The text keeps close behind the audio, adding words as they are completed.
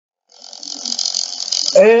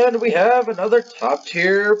And we have another top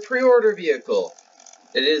tier pre-order vehicle.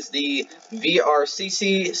 It is the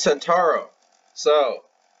VRCC Centauro. So,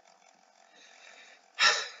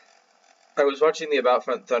 I was watching the About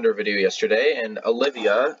Thunder video yesterday, and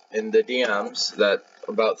Olivia in the DMs that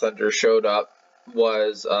About Thunder showed up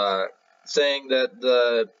was saying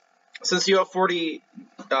that since the UF40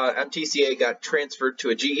 MTCA got transferred to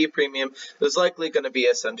a GE Premium, there's likely going to be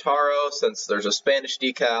a Centauro since there's a Spanish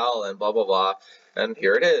decal and blah blah blah. And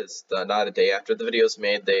here it is. Not a day after the video's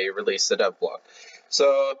made, they released the dev blog.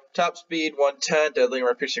 So, top speed 110, deadly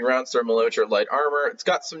armor piercing rounds, thermal imager, light armor. It's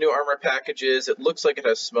got some new armor packages. It looks like it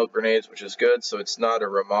has smoke grenades, which is good, so it's not a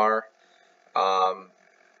Ramar. Oh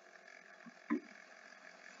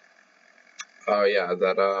yeah,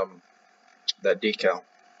 that decal.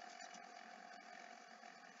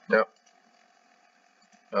 Yep.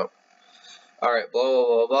 Oh. Alright, blah blah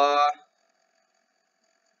blah blah.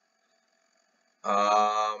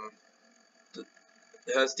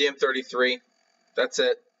 It has DM33. That's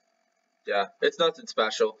it. Yeah, it's nothing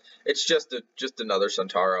special. It's just another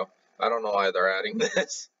Centauro. I don't know why they're adding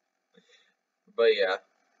this. But yeah.